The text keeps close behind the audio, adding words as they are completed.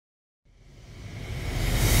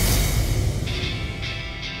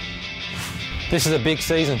This is a big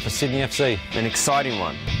season for Sydney FC. An exciting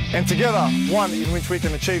one. And together, one in which we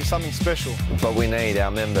can achieve something special. But we need our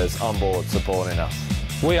members on board supporting us.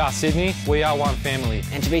 We are Sydney, we are one family.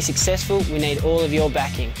 And to be successful, we need all of your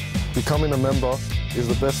backing. Becoming a member is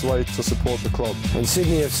the best way to support the club. And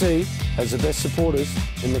Sydney FC has the best supporters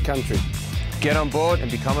in the country. Get on board and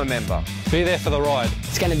become a member. Be there for the ride.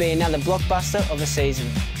 It's going to be another blockbuster of a season.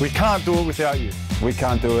 We can't do it without you. We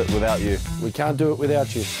can't do it without you. We can't do it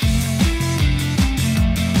without you.